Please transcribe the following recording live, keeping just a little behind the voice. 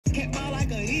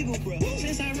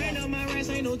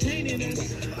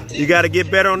You got to get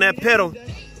better on that pedal.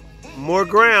 More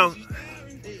ground.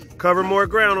 Cover more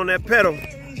ground on that pedal.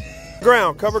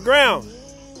 Ground, cover ground.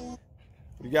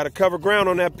 You got to cover ground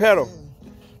on that pedal.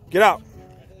 Get out.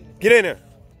 Get in there.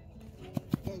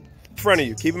 In front of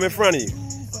you. Keep them in front of you.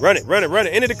 Run it, run it, run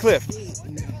it. Into the cliff.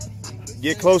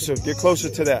 Get closer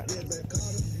to that.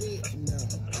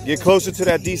 Get closer to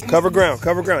that decent. Cover ground,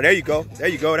 cover ground. There you go. There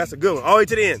you go. That's a good one. All the way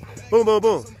to the end. Boom, boom,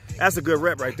 boom. That's a good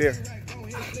rep right there.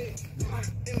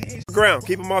 Ground.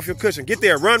 Keep them off your cushion. Get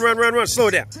there. Run, run, run, run. Slow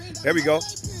it down. There we go.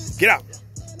 Get out.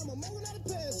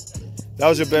 That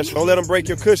was your best. Don't let them break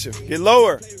your cushion. Get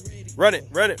lower. Run it,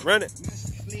 run it, run it.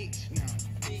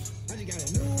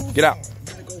 Get out.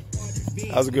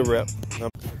 That was a good rep.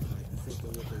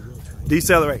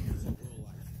 Decelerate.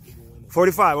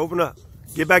 45, open up.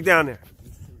 Get back down there.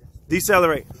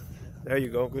 Decelerate. There you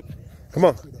go. Good. Come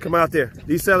on. Come out there.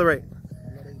 Decelerate.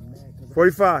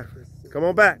 45. Come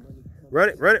on back. Run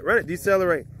it, run it, run it.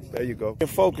 Decelerate. There you go. Keep your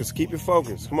focus. Keep your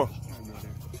focus. Come on.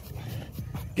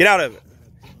 Get out of it.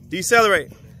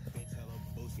 Decelerate.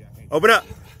 Open up.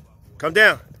 Come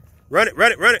down. Run it,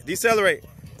 run it, run it. Decelerate.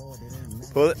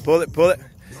 Pull it, pull it, pull it.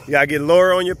 You gotta get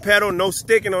lower on your pedal. No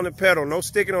sticking on the pedal. No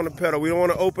sticking on the pedal. We don't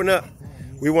want to open up.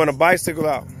 We want to bicycle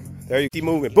out. There you keep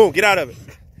moving. Boom, get out of it.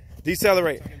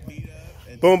 Decelerate.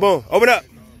 Boom, boom. Open up.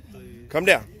 Come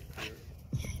down.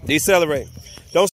 Decelerate.